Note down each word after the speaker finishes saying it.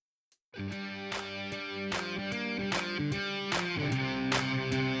Who's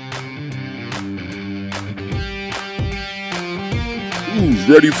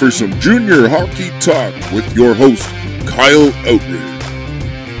ready for some junior hockey talk with your host, Kyle Outridge?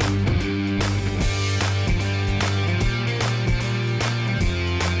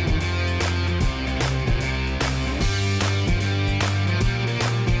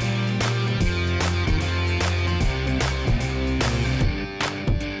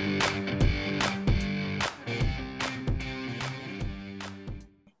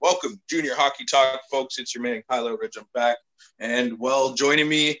 Welcome, Junior Hockey Talk, folks. It's your man, Kyle Outridge. I'm back. And, well, joining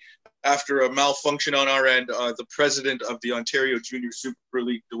me after a malfunction on our end, the president of the Ontario Junior Super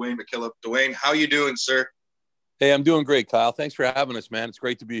League, Dwayne McKillop. Dwayne, how you doing, sir? Hey, I'm doing great, Kyle. Thanks for having us, man. It's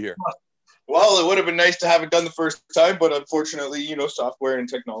great to be here. Well, it would have been nice to have it done the first time, but unfortunately, software and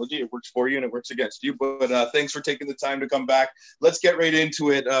technology, it works for you and it works against you. But thanks for taking the time to come back. Let's get right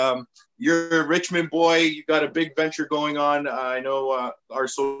into it. You're a Richmond boy. You got a big venture going on. I know our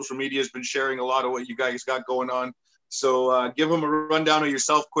social media has been sharing a lot of what you guys got going on. So give them a rundown of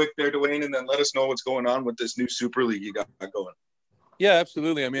yourself quick there, Dwayne, and then let us know what's going on with this new Super League you got going. Yeah,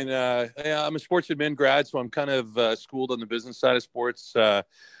 absolutely. I mean, I'm a sports admin grad, so I'm kind of schooled on the business side of sports.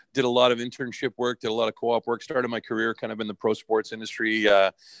 Did a lot of internship work, did a lot of co-op work, started my career kind of in the pro sports industry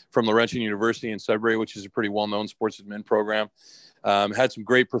from Laurentian University in Sudbury, which is a pretty well-known sports admin program. Had some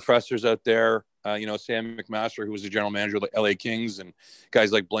great professors out there, Sam McMaster, who was the general manager of the LA Kings, and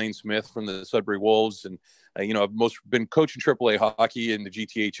guys like Blaine Smith from the Sudbury Wolves. And, I've been coaching AAA hockey in the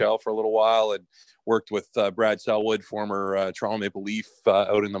GTHL for a little while and worked with Brad Selwood, former Toronto Maple Leaf,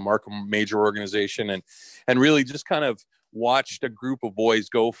 out in the Markham major organization, and really just kind of watched a group of boys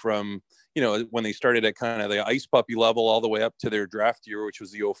go from, when they started at kind of the ice puppy level all the way up to their draft year, which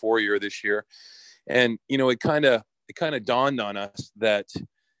was the 04 year this year. And, it kind of dawned on us that,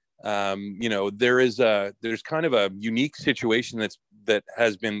 there's kind of a unique situation that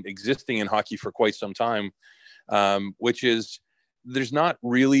has been existing in hockey for quite some time, which is there's not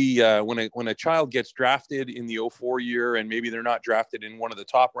really, when a child gets drafted in the 04 year and maybe they're not drafted in one of the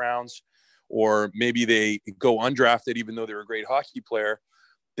top rounds, or maybe they go undrafted, even though they're a great hockey player,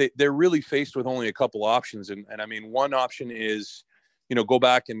 they're really faced with only a couple options. And I mean, one option is, go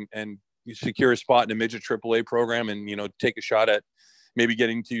back and secure a spot in a midget AAA program and, take a shot at maybe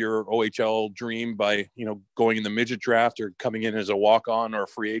getting to your OHL dream by, going in the midget draft or coming in as a walk-on or a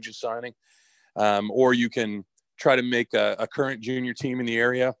free agent signing. Or you can try to make a current junior team in the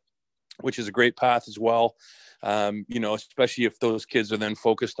area, which is a great path as well. Especially if those kids are then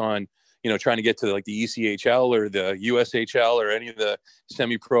focused on, trying to get to like the ECHL or the USHL or any of the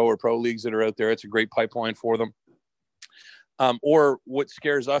semi-pro or pro leagues that are out there. It's a great pipeline for them. Or what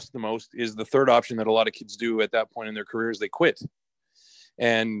scares us the most is the third option that a lot of kids do at that point in their careers, they quit.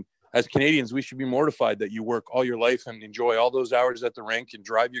 And as Canadians, we should be mortified that you work all your life and enjoy all those hours at the rink and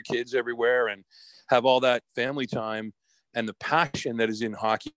drive your kids everywhere and have all that family time and the passion that is in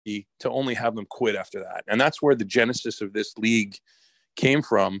hockey to only have them quit after that. And that's where the genesis of this league came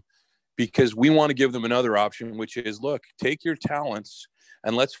from, because we want to give them another option, which is, look, take your talents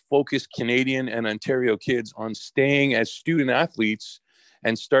and let's focus Canadian and Ontario kids on staying as student athletes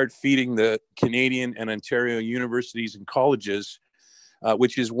and start feeding the Canadian and Ontario universities and colleges,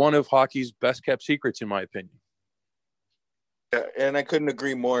 which is one of hockey's best kept secrets, in my opinion. Yeah, and I couldn't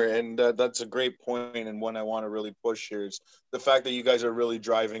agree more. And that's a great point, and one I want to really push here is the fact that you guys are really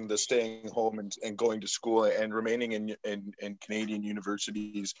driving the staying home and going to school and remaining in Canadian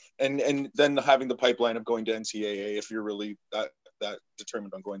universities, and then having the pipeline of going to NCAA if you're really that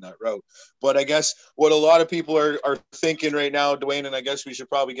determined on going that route. But I guess what a lot of people are thinking right now, Dwayne, and I guess we should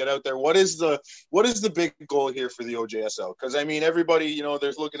probably get out there, what is the big goal here for the OJSL? Because I mean, everybody,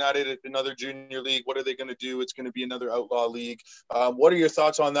 they're looking at it at another junior league. What are they going to do? It's going to be another outlaw league. What are your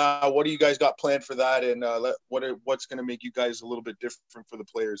thoughts on that? What do you guys got planned for that? And what's going to make you guys a little bit different for the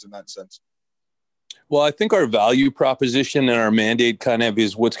players in that sense? Well, I think our value proposition and our mandate kind of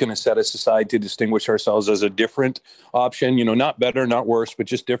is what's going to set us aside to distinguish ourselves as a different option, not better, not worse, but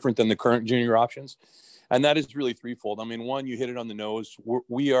just different than the current junior options. And that is really threefold. I mean, one, you hit it on the nose.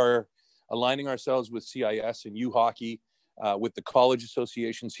 We are aligning ourselves with CIS and U Hockey, with the college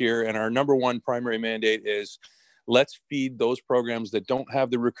associations here. And our number one primary mandate is let's feed those programs that don't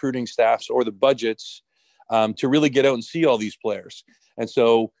have the recruiting staffs or the budgets to really get out and see all these players. And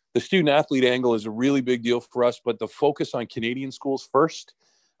so the student athlete angle is a really big deal for us, but the focus on Canadian schools first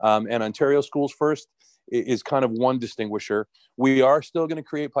and Ontario schools first is kind of one distinguisher. We are still going to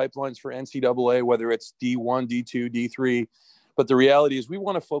create pipelines for NCAA, whether it's D1, D2, D3. But the reality is we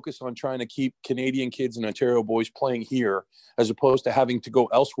want to focus on trying to keep Canadian kids and Ontario boys playing here as opposed to having to go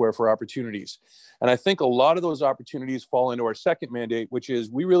elsewhere for opportunities. And I think a lot of those opportunities fall into our second mandate, which is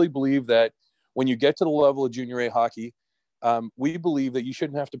we really believe that when you get to the level of junior A hockey, we believe that you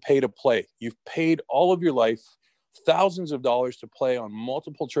shouldn't have to pay to play. You've paid all of your life, thousands of dollars to play on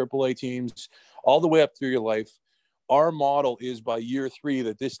multiple AAA teams all the way up through your life. Our model is by year 3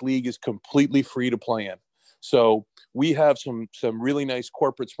 that this league is completely free to play in. So we have some really nice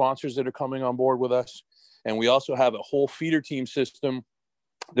corporate sponsors that are coming on board with us. And we also have a whole feeder team system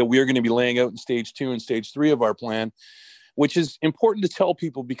that we're going to be laying out in stage 2 and stage 3 of our plan, which is important to tell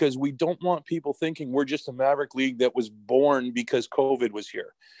people because we don't want people thinking we're just a Maverick league that was born because COVID was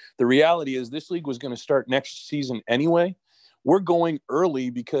here. The reality is this league was going to start next season anyway. We're going early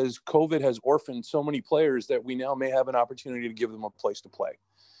because COVID has orphaned so many players that we now may have an opportunity to give them a place to play.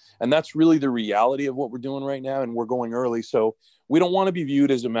 And that's really the reality of what we're doing right now. And we're going early. So we don't want to be viewed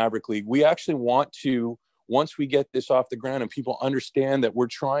as a Maverick league. We actually want to, once we get this off the ground and people understand that we're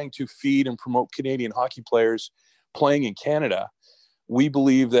trying to feed and promote Canadian hockey players playing in Canada, we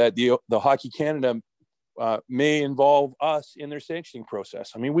believe that the Hockey Canada may involve us in their sanctioning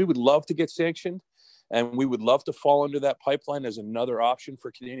process. I mean, we would love to get sanctioned and we would love to fall under that pipeline as another option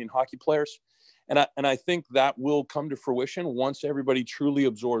for Canadian hockey players. And I think that will come to fruition once everybody truly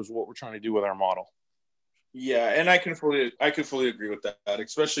absorbs what we're trying to do with our model. Yeah, and I can fully agree with that,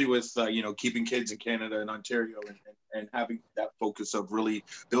 especially with keeping kids in Canada and Ontario and having that focus of really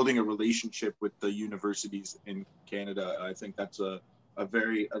building a relationship with the universities in Canada. I think that's a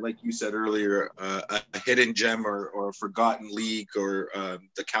very, like you said earlier, a hidden gem or a forgotten league, or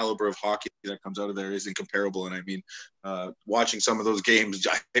the caliber of hockey that comes out of there isn't comparable. And I mean, watching some of those games,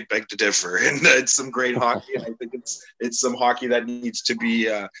 I beg to differ. And it's some great hockey, and I think it's some hockey that needs to be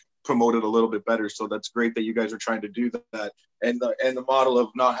promoted a little bit better. So that's great that you guys are trying to do that. And the model of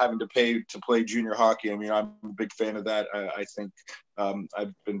not having to pay to play junior hockey. I mean, I'm a big fan of that. I think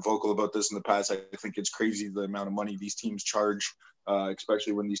I've been vocal about this in the past. I think it's crazy the amount of money these teams charge,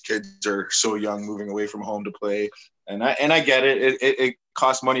 especially when these kids are so young, moving away from home to play. And I get it. It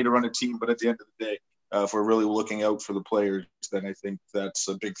costs money to run a team, but at the end of the day, if we're really looking out for the players, then I think that's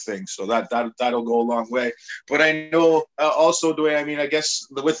a big thing. So that'll go a long way. But I know also, Dwayne, I mean, I guess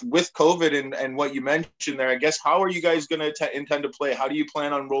with COVID and what you mentioned there, I guess, how are you guys going to intend to play? How do you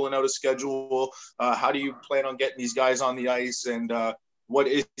plan on rolling out a schedule? How do you plan on getting these guys on the ice? And what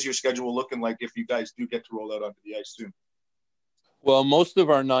is your schedule looking like if you guys do get to roll out onto the ice soon? Well, most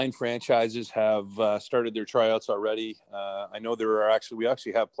of our 9 franchises have started their tryouts already. I know we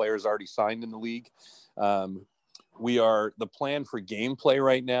actually have players already signed in the league. The plan for gameplay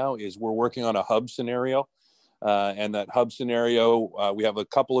right now is we're working on a hub scenario. And that hub scenario, we have a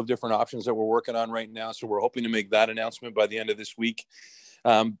couple of different options that we're working on right now. So we're hoping to make that announcement by the end of this week.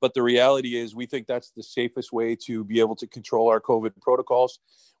 But the reality is we think that's the safest way to be able to control our COVID protocols.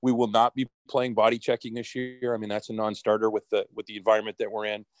 We will not be playing body checking this year. I mean, that's a non-starter with the environment that we're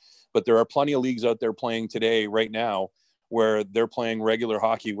in. But there are plenty of leagues out there playing today, right now, where they're playing regular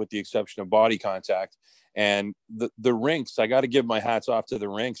hockey with the exception of body contact. And the rinks, I got to give my hats off to the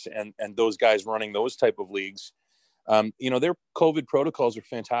rinks and those guys running those type of leagues. Their COVID protocols are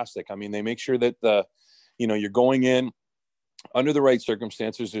fantastic. I mean, they make sure that you're going in under the right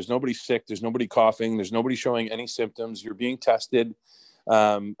circumstances. There's nobody sick. There's nobody coughing. There's nobody showing any symptoms. You're being tested.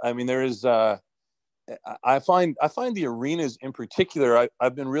 I mean, there is, I find the arenas in particular,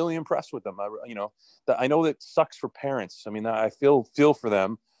 I've been really impressed with them. I know that sucks for parents. I mean, I feel for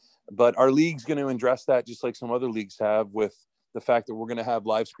them, but our league's going to address that just like some other leagues have, with the fact that we're going to have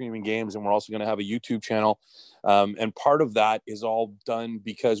live streaming games and we're also going to have a YouTube channel. And part of that is all done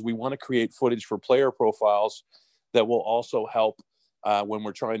because we want to create footage for player profiles that will also help when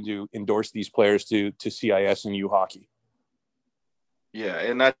we're trying to endorse these players to CIS and U Hockey. Yeah,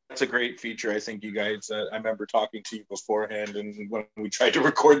 and that's a great feature. I think you guys, I remember talking to you beforehand, and when we tried to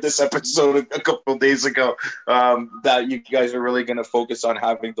record this episode a couple of days ago, that you guys are really going to focus on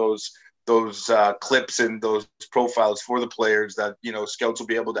having those clips and those profiles for the players that, scouts will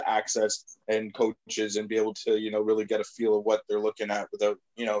be able to access, and coaches, and be able to, really get a feel of what they're looking at without,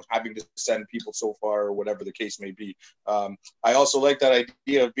 having to send people so far or whatever the case may be. I also like that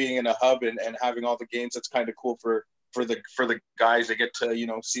idea of being in a hub and having all the games. That's kind of cool for the guys. They get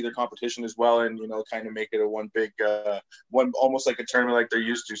to, see their competition as well, and, kind of make it a one big, one, almost like a tournament like they're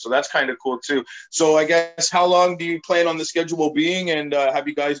used to. So that's kind of cool too. So I guess, how long do you plan on the schedule being, and have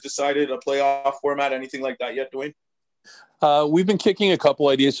you guys decided a playoff format, anything like that yet, Dwayne? We've been kicking a couple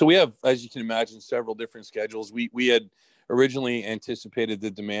ideas. So we have, as you can imagine, several different schedules. We had originally anticipated the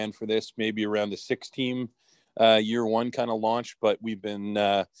demand for this maybe around the 6-team year one kind of launch, but we've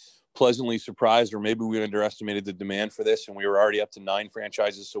been pleasantly surprised, or maybe we underestimated the demand for this, and we were already up to 9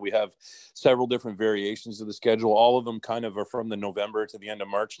 franchises. So we have several different variations of the schedule. All of them kind of are from the November to the end of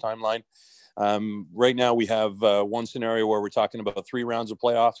March timeline. Right now we have one scenario where we're talking about 3 rounds of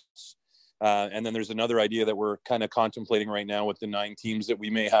playoffs. And then there's another idea that we're kind of contemplating right now with the 9 teams, that we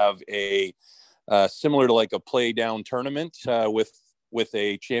may have a similar to like a play down tournament with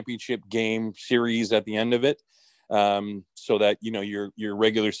a championship game series at the end of it. So that, you know, your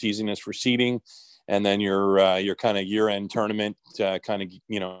regular season is for seeding, and then your kind of year-end tournament kind of,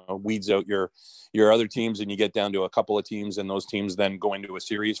 you know, weeds out your other teams, and you get down to a couple of teams, and those teams then go into a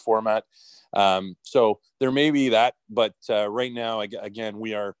series format. So there may be that, but right now, again,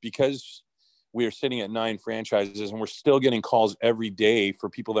 because we are sitting at 9 franchises, and we're still getting calls every day for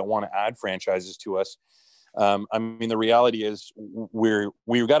people that want to add franchises to us. I mean, the reality is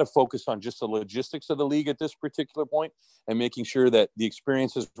we've got to focus on just the logistics of the league at this particular point, and making sure that the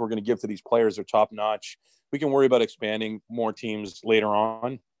experiences we're going to give to these players are top notch. We can worry about expanding more teams later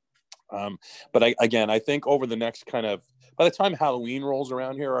on. But I think over the next by the time Halloween rolls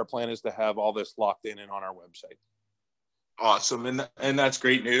around here, our plan is to have all this locked in and on our website. Awesome, and that's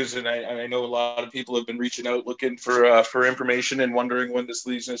great news. And I know a lot of people have been reaching out looking for information and wondering when this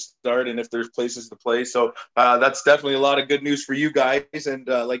league's going to start and if there's places to play. So that's definitely a lot of good news for you guys. And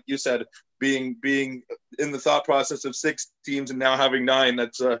like you said, being in the thought process of 6 teams and now having 9,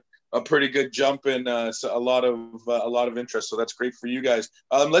 that's a pretty good jump, and so a lot of interest. So that's great for you guys.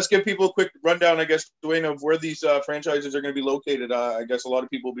 Let's give people a quick rundown, I guess, Dwayne, of where these franchises are going to be located. I guess a lot of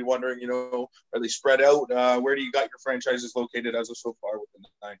people will be wondering, you know, are they spread out? Where do you got your franchises located as of so far within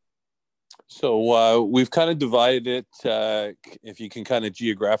the 9? So we've kind of divided it. If you can kind of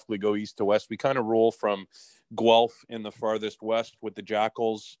geographically go east to west, we kind of roll from Guelph in the farthest west with the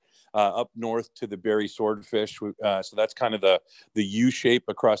Jackals, up north to the Barrie Swordfish. So that's kind of the U shape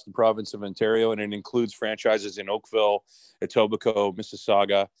across the province of Ontario, and it includes franchises in Oakville, Etobicoke,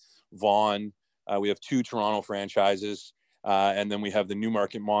 Mississauga, Vaughan. We have 2 Toronto franchises, and then we have the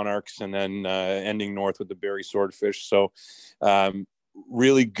Newmarket Monarchs, and then ending north with the Barrie Swordfish. So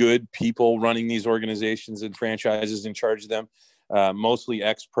really good people running these organizations and franchises in charge of them, mostly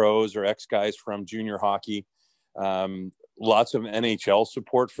ex-pros or ex-guys from junior hockey. Lots of NHL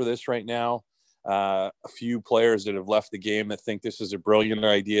support for this right now. A few players that have left the game that think this is a brilliant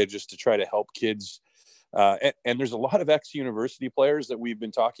idea just to try to help kids. And there's a lot of ex-university players that we've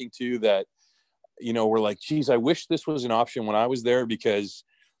been talking to that, you know, we're like, geez, I wish this was an option when I was there, because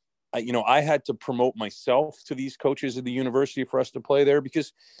I had to promote myself to these coaches at the university for us to play there,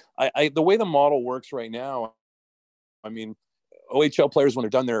 because the way the model works right now, I mean, OHL players, when they're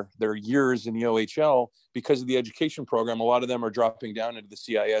done their years in the OHL, because of the education program, a lot of them are dropping down into the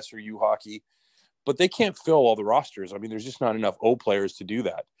CIS or U hockey, but they can't fill all the rosters. I mean, there's just not enough O players to do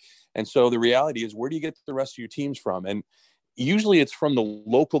that. And so the reality is, where do you get the rest of your teams from? And usually it's from the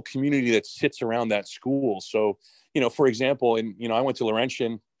local community that sits around that school. So, you know, for example, I went to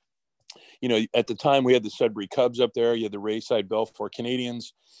Laurentian. You know, at the time we had the Sudbury Cubs up there. You had the Rayside Belfour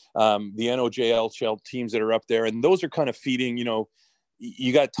Canadians, the NOJL teams that are up there. And those are kind of feeding, you know,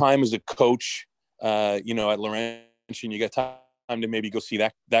 you got time as a coach, at Laurentian, you got time to maybe go see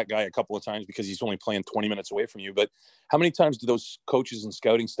that guy a couple of times because he's only playing 20 minutes away from you. But how many times do those coaches and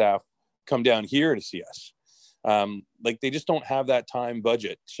scouting staff come down here to see us? They just don't have that time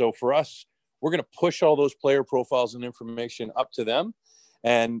budget. So for us, we're going to push all those player profiles and information up to them.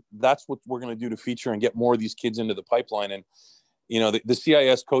 And that's what we're going to do to feature and get more of these kids into the pipeline. And, you know, the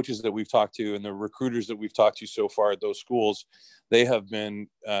CIS coaches that we've talked to and the recruiters that we've talked to so far at those schools, they have been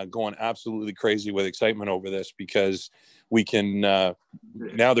going absolutely crazy with excitement over this, because we can now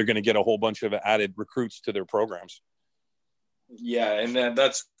they're going to get a whole bunch of added recruits to their programs. Yeah, and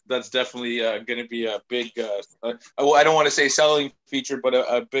that's definitely going to be a big, I don't want to say selling feature, but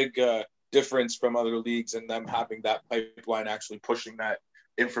a big difference from other leagues, and them having that pipeline, actually pushing that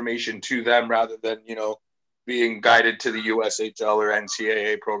information to them rather than, you know, being guided to the USHL or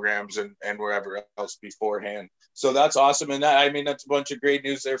NCAA programs and wherever else beforehand. So that's awesome. And that's a bunch of great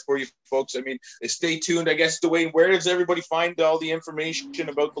news there for you folks. I mean, stay tuned. I guess, Dwayne, where does everybody find all the information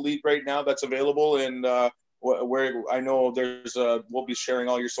about the league right now that's available? And where I know there's we'll be sharing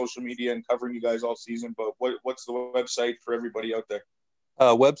all your social media and covering you guys all season, but what's the website for everybody out there?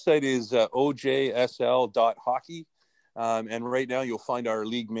 Website is ojsl.hockey. And right now you'll find our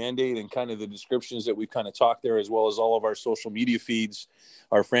league mandate and kind of the descriptions that we've kind of talked there, as well as all of our social media feeds,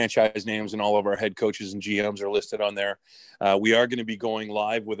 our franchise names, and all of our head coaches and GMs are listed on there. We are going to be going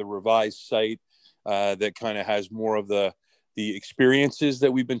live with a revised site that kind of has more of the the experiences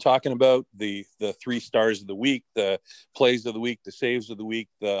that we've been talking about, the 3 stars of the week, the plays of the week, the saves of the week,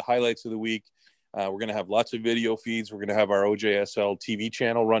 the highlights of the week. We're going to have lots of video feeds. We're going to have our OJSL TV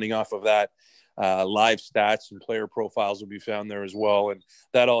channel running off of that. Live stats and player profiles will be found there as well. And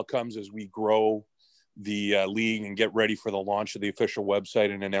that all comes as we grow the league and get ready for the launch of the official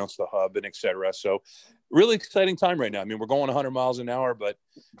website and announce the hub and et cetera. So really exciting time right now. I mean, we're going 100 miles an hour, but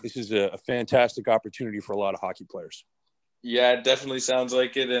this is a fantastic opportunity for a lot of hockey players. Yeah, it definitely sounds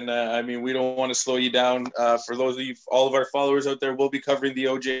like it. And I mean, we don't want to slow you down. For those of you, all of our followers out there, we'll be covering the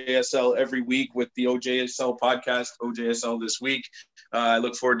OJSL every week with the OJSL podcast, OJSL This Week. I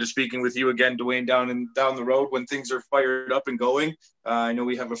look forward to speaking with you again, Dwayne, down the road when things are fired up and going. I know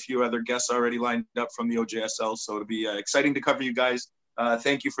we have a few other guests already lined up from the OJSL, so it'll be exciting to cover you guys.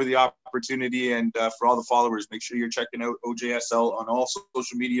 Thank you for the opportunity, and for all the followers, make sure you're checking out OJSL on all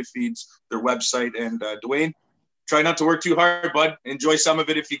social media feeds, their website, and Dwayne, try not to work too hard, bud. Enjoy some of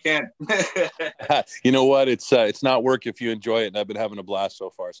it if you can. You know what? It's not work if you enjoy it, and I've been having a blast so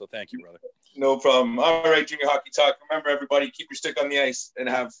far. So thank you, brother. No problem. All right, Junior Hockey Talk. Remember, everybody, keep your stick on the ice and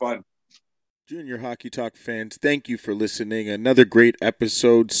have fun. Junior Hockey Talk fans, thank you for listening. Another great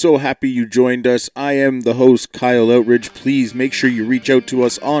episode. So happy you joined us. I am the host, Kyle Outridge. Please make sure you reach out to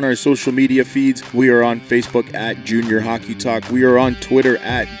us on our social media feeds. We are on Facebook at Junior Hockey Talk. We are on Twitter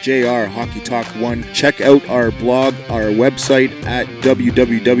at JR Hockey Talk 1. Check out our blog, our website at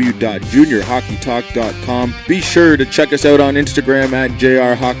www.juniorhockeytalk.com. Be sure to check us out on Instagram at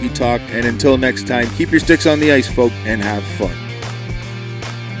JR Hockey Talk. And until next time, keep your sticks on the ice, folks, and have fun.